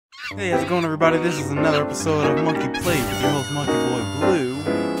Hey, how's it going, everybody? This is another episode of Monkey Plays with your host, Monk3yboy Blue.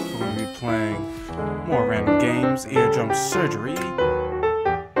 We're going to be playing more random games, eardrum surgery.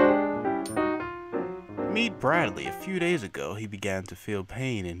 Meet Bradley. A few days ago, he began to feel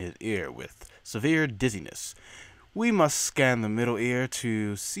pain in his ear with severe dizziness. We must scan the middle ear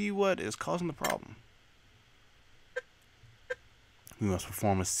to see what is causing the problem. We must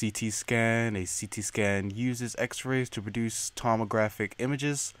perform a CT scan. A CT scan uses X-rays to produce tomographic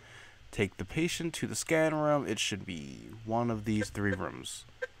images. Take the patient to the scan room. It should be one of these three rooms.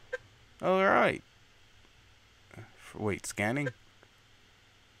 Alright. Wait, scanning?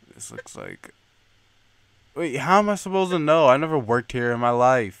 This looks like... Wait, how am I supposed to know? I never worked here in my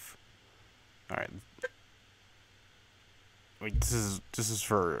life. Alright. Wait, this is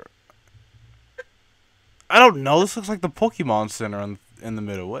for... I don't know. This looks like the Pokemon Center in the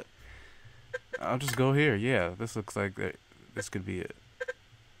middle. What? I'll just go here. Yeah, this looks like this could be it.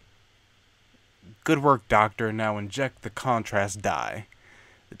 Good work, doctor. Now inject the contrast dye.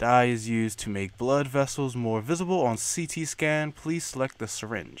 The dye is used to make blood vessels more visible on CT scan. Please select the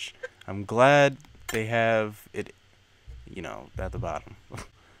syringe. I'm glad they have it, you know, at the bottom.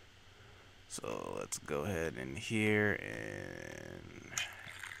 So let's go ahead in here and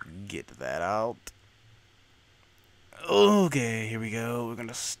get that out. Okay, here we go. We're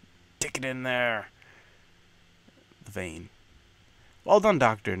gonna stick it in there. The vein. Well done,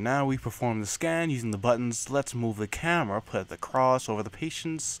 doctor. Now we perform the scan using the buttons. Let's move the camera, put the cross over the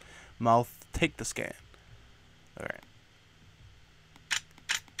patient's mouth, take the scan. Alright.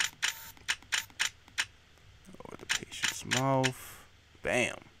 Over the patient's mouth.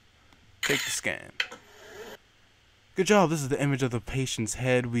 Bam. Take the scan. Good job. This is the image of the patient's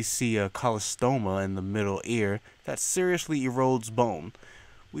head. We see a cholestoma in the middle ear that seriously erodes bone.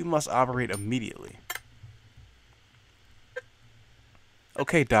 We must operate immediately.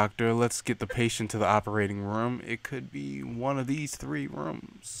 Okay, doctor, let's get the patient to the operating room. It could be one of these three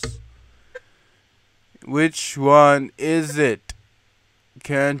rooms. Which one is it?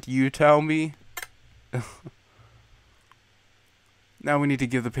 Can't you tell me? Now we need to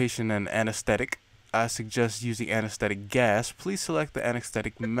give the patient an anesthetic. I suggest using anesthetic gas. Please select the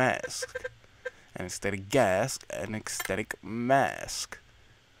anesthetic mask. Anesthetic gas, anesthetic mask.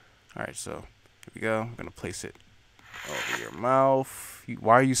 Alright, so here we go. I'm going to place it over your mouth.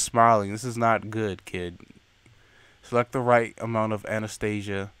 Why are you smiling? This is not good, kid. Select the right amount of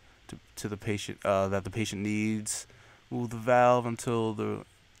anesthesia to the patient that the patient needs. Move the valve until the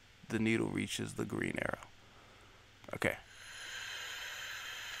needle reaches the green arrow. Okay.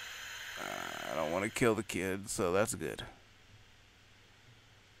 I don't want to kill the kid, so that's good.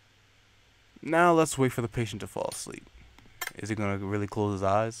 Now let's wait for the patient to fall asleep. Is he going to really close his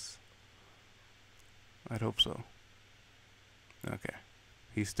eyes? I'd hope so. Okay.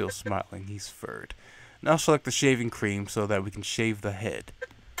 He's still smiling. He's furred. Now select the shaving cream so that we can shave the head.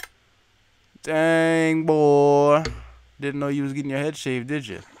 Dang, boy. Didn't know you was getting your head shaved, did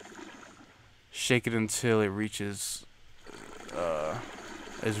you? Shake it until it reaches,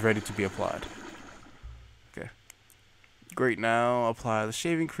 is ready to be applied. Okay. Great, now apply the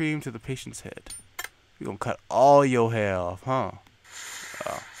shaving cream to the patient's head. You're gonna cut all your hair off, huh?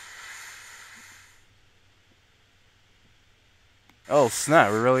 Oh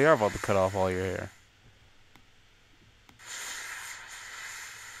snap, we really are about to cut off all your hair.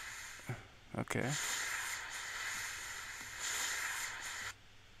 Okay.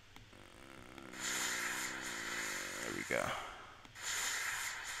 There we go.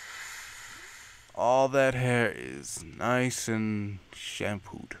 All that hair is nice and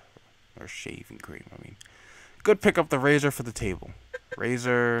shampooed. Or shaving cream, I mean. Good, pick up the razor for the table.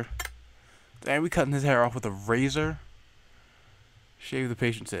 Razor. Dang, we cutting his hair off with a razor? Shave the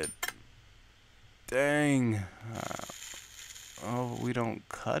patient's head. Dang. Oh, we don't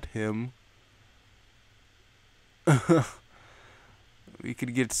cut him. We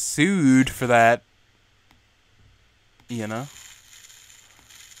could get sued for that. You know?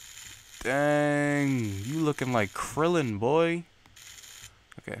 Dang. You looking like Krillin, boy.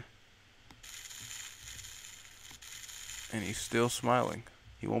 Okay. And he's still smiling.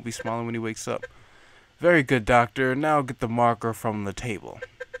 He won't be smiling when he wakes up. Very good, doctor. Now get the marker from the table.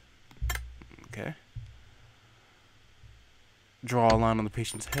 Okay. Draw a line on the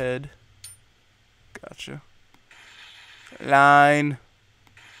patient's head. Gotcha. Line.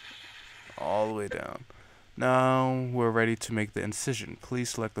 All the way down. Now we're ready to make the incision.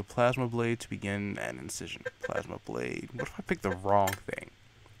 Please select the plasma blade to begin an incision. Plasma blade. What if I pick the wrong thing?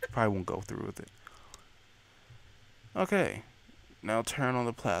 Probably won't go through with it. Okay. Now turn on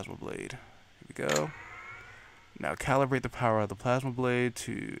the plasma blade. Here we go. Now calibrate the power of the plasma blade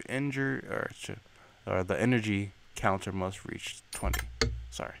to injure, or the energy counter must reach 20.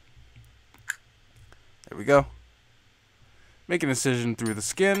 Sorry. There we go. Make an incision through the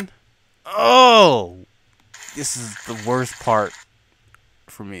skin. Oh! This is the worst part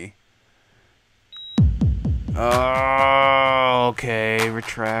for me. Oh, okay.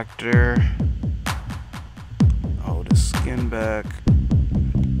 Retractor. Hold the skin back.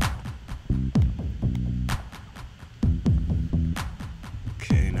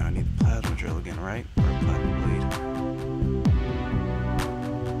 Okay, now I need the plasma drill again, right? Or plasma blade.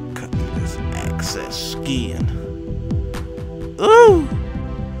 Cut through this excess skin. Ooh!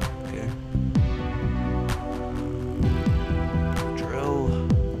 Okay. Drill.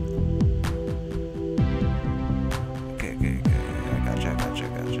 Okay. I gotcha.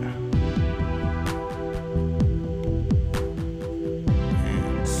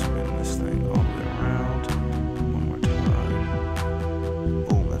 And spin this thing all the way around. One more time.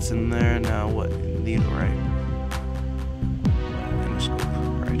 Boom, that's in there. Now what? Needle, right?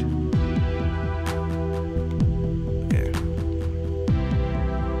 Endoscope, right? Okay.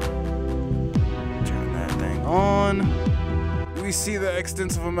 Turn that thing on. We see the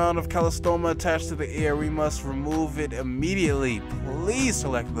extensive amount of calostoma attached to the ear. We must remove it immediately. Please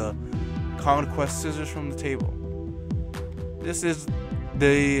select the Conquest scissors from the table. This is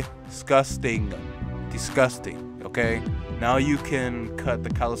disgusting. Okay? Now you can cut the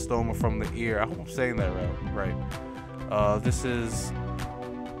calostoma from the ear. I hope I'm saying that right. This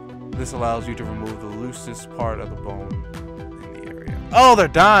allows you to remove the loosest part of the bone in the area. Oh, they're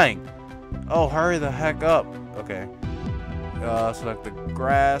dying! Oh, hurry the heck up. Okay. Select the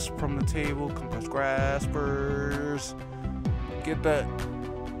grasp from the table. Conquest graspers. Get that.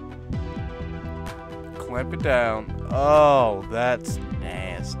 Clamp it down. Oh, that's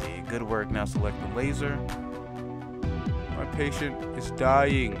nasty. Good work. Now select the laser. My patient is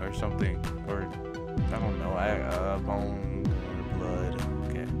dying or something. Or, I don't know. Bone or blood.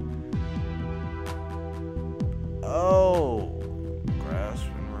 Okay. Oh. Grasp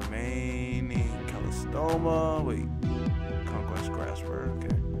and remaining calostoma. Wait. Conquest grasper.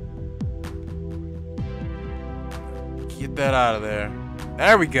 Okay. Get that out of there.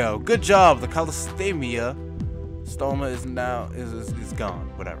 There we go. Good job. The calostoma stoma is now is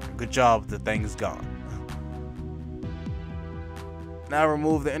gone. Whatever. Good job. The thing is gone. Now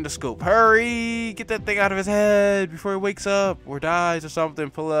remove the endoscope. Hurry! Get that thing out of his head before he wakes up or dies or something.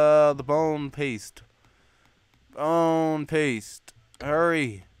 Pull out the bone paste. Bone paste.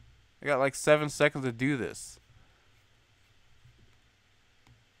 Hurry! I got like 7 seconds to do this.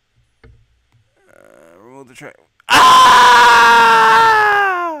 Remove the tray. Ah!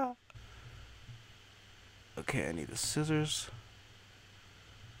 Okay, I need the scissors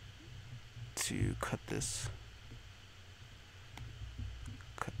to cut this.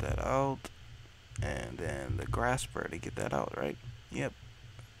 Cut that out. And then the grasper to get that out, right? Yep.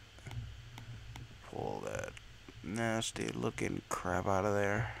 Pull that nasty looking crap out of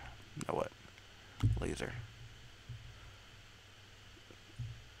there. Now what? Laser.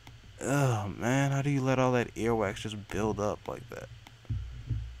 Oh man, how do you let all that earwax just build up like that?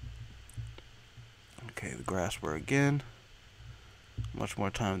 Okay, the grasper again. Much more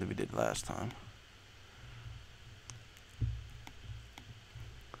time than we did last time.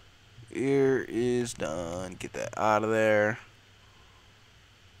 Ear is done. Get that out of there.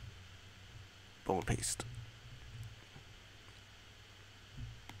 Bone paste.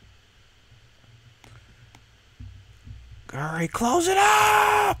 Hurry, close it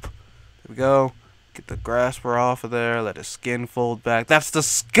up! There we go. Get the grasper off of there. Let his skin fold back. That's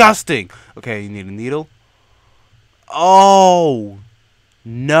disgusting! Okay, you need a needle. Oh!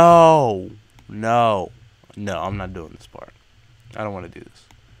 No! No, I'm not doing this part. I don't want to do this.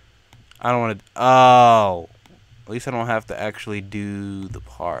 I don't want to. Oh! At least I don't have to actually do the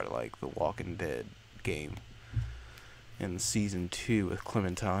part like the Walking Dead game in Season 2 with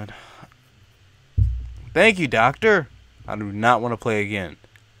Clementine. Thank you, Doctor! I do not want to play again.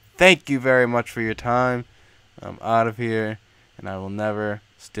 Thank you very much for your time. I'm out of here, and I will never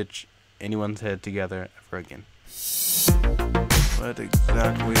stitch anyone's head together ever again. What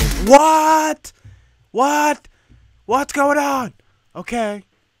exactly? What? What? What's going on? Okay.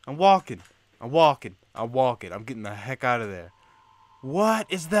 I'm walking. I'm getting the heck out of there. What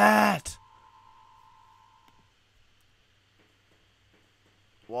is that?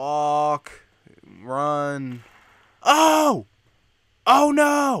 Walk. Run. Oh! Oh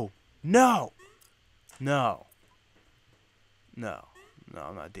no! No! No. No. No,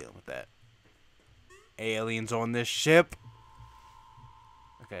 I'm not dealing with that. Aliens on this ship.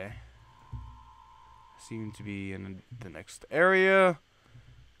 Okay. seem to be in the next area.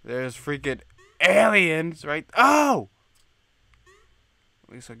 There's freaking aliens, right? Oh!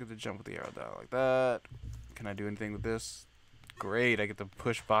 At least I get to jump with the arrow down like that. Can I do anything with this? Great, I get to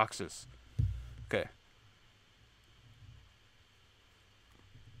push boxes. Okay.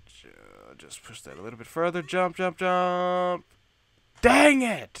 Just push that a little bit further. Jump, jump, jump. Dang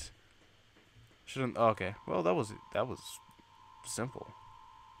it! Shouldn't. Okay. Well, that was simple.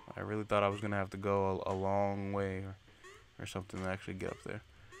 I really thought I was gonna have to go a long way or something to actually get up there.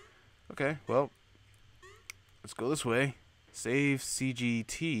 Okay. Well, let's go this way. Save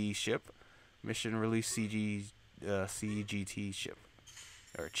CGT ship. Mission release CGT ship.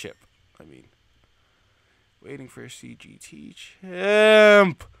 Or chip, I mean. Waiting for CGT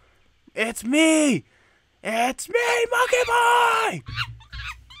chimp. It's me! It's me, Monk3yboy!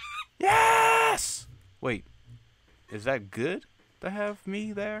 Yes! Wait. Is that good to have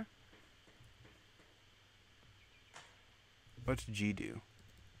me there? What's G do?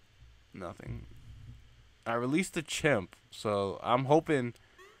 Nothing. I released the chimp, so I'm hoping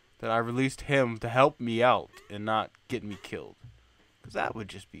that I released him to help me out and not get me killed. Because that would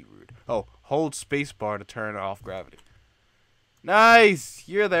just be rude. Oh, hold spacebar to turn off gravity. Nice!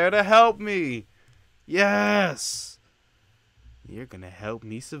 You're there to help me! Yes! You're gonna help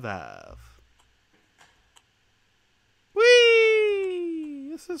me survive. Whee!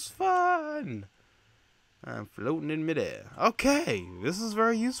 This is fun! I'm floating in midair. Okay, this is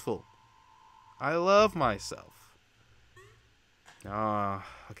very useful. I love myself.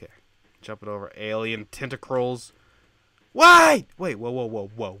 Okay. Jumping over alien tentacles. Why? Wait, whoa, whoa,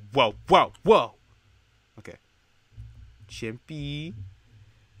 whoa, whoa, whoa, whoa, whoa. Okay. Chimpy.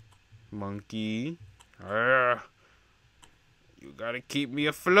 Monkey. You gotta keep me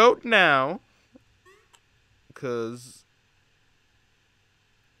afloat now. Because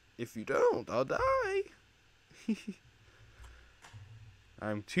if you don't, I'll die.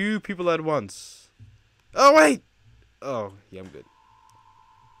 I'm two people at once. Oh, wait! Oh, yeah, I'm good.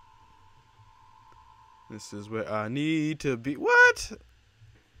 This is where I need to be. What?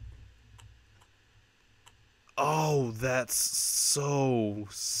 Oh, that's so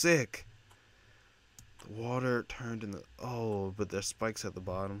sick. The water turned in the... Oh, but there's spikes at the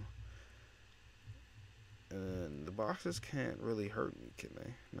bottom. And the boxes can't really hurt me, can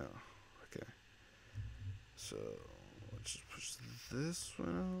they? No. Okay. So, let's just push this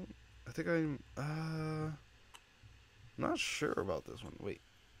one out. I think I'm not sure about this one. Wait.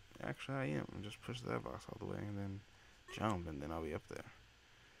 Actually, I am. Just push that box all the way and then jump, and then I'll be up there.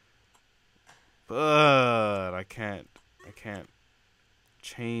 But I can't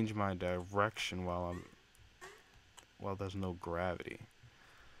change my direction while there's no gravity.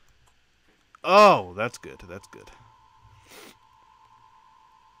 Oh, that's good. That's good.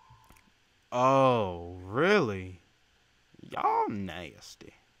 Oh, really? Y'all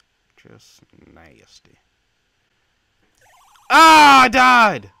nasty. Just nasty. Ah, I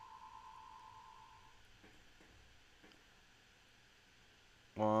died!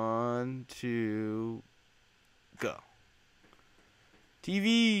 1, 2, go.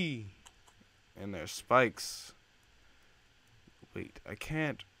 TV! And there's spikes. Wait, I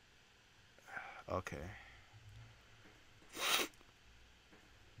can't. Okay.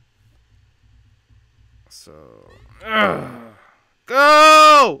 So.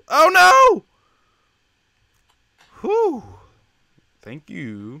 Go! Oh no! Whew. Thank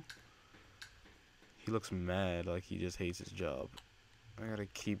you. He looks mad, like he just hates his job. I gotta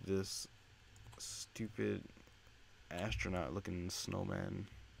keep this stupid astronaut looking snowman.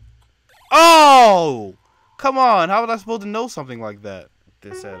 Oh! Come on, how was I supposed to know something like that?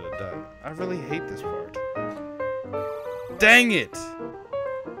 This had it done. I really hate this part. Dang it!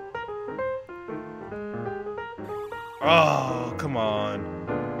 Oh, come on.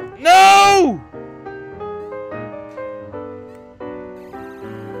 No!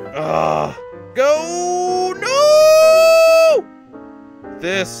 Go! No!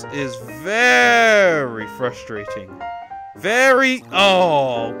 This is very frustrating. Very...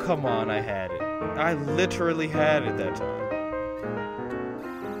 Oh, come on, I had it. I literally had it that time.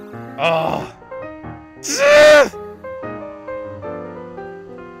 Oh!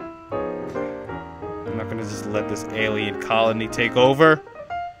 I'm not gonna just let this alien colony take over.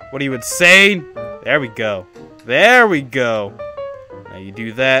 What are you insane? There we go. There we go. Now you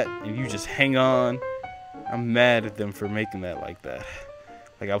do that, and you just hang on. I'm mad at them for making that like that.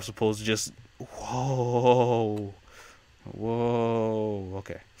 Like I was supposed to just... Whoa. Whoa.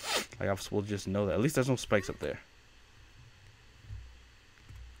 Okay. Like I was supposed to just know that. At least there's no spikes up there.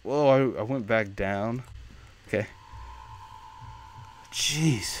 Whoa, I went back down. Okay.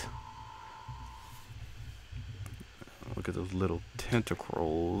 Jeez. Look at those little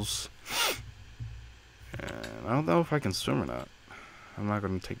tentacles. And I don't know if I can swim or not. I'm not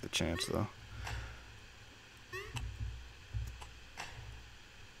going to take the chance, though.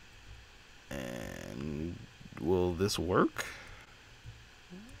 And will this work?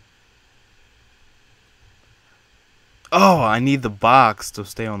 Oh, I need the box to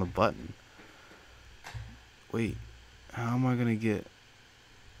stay on the button. Wait, how am I going to get...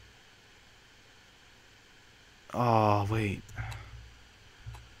 Oh, wait.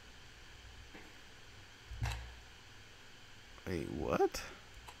 Wait, what?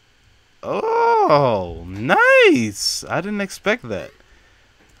 Oh, nice! I didn't expect that.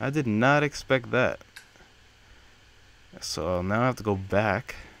 I did not expect that. So now I have to go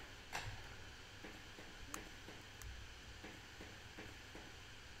back.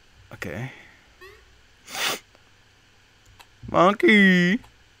 Okay. Monkey!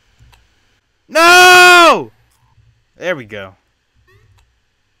 No! There we go.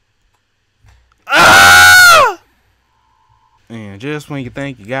 Ah! And just when you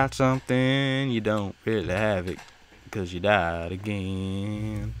think you got something, you don't really have it, because you died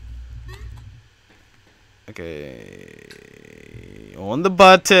again. Okay. On the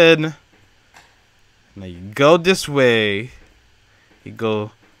button. Now you go this way. You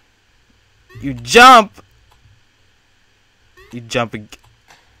go. You jump. You jump.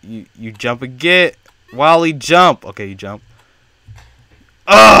 You jump again. Wally jump. Okay, you jump.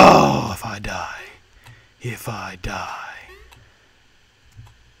 Oh, if I die. If I die.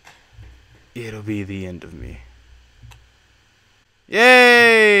 It'll be the end of me.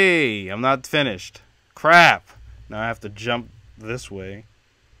 Yay! I'm not finished. Crap. Now I have to jump this way.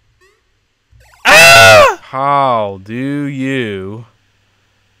 Ah! How do you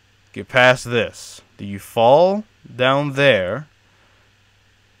get past this? Do you fall down there?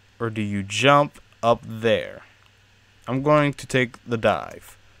 Or do you jump up there? I'm going to take the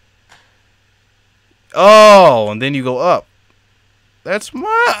dive. Oh, and then you go up. That's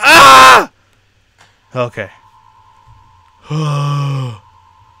my... Ah! Okay.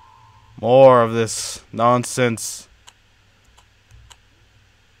 More of this nonsense.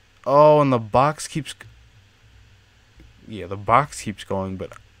 Oh, and the box keeps... Yeah, the box keeps going,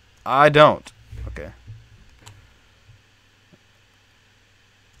 but I don't. Okay.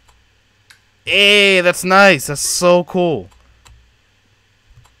 Hey, that's nice. That's so cool.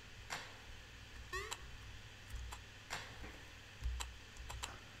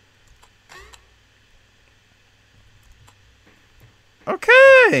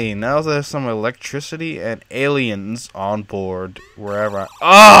 Okay, now there's some electricity and aliens on board wherever I...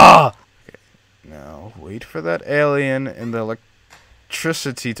 Ah! Okay, now wait for that alien and the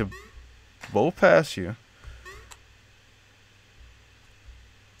electricity to blow past you.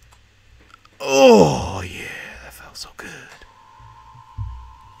 Oh, yeah, that felt so good.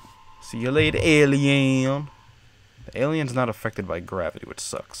 See you later, alien. The alien's not affected by gravity, which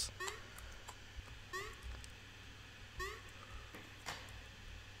sucks.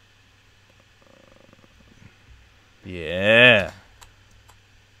 Yeah.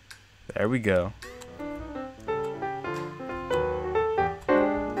 There we go.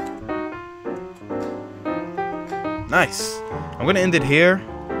 Nice. I'm going to end it here.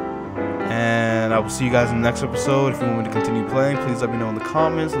 And I will see you guys in the next episode. If you want me to continue playing, please let me know in the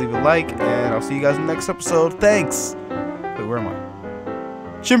comments. Leave a like. And I'll see you guys in the next episode. Thanks. Wait, where am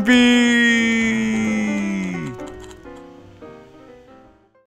I? Chimpy!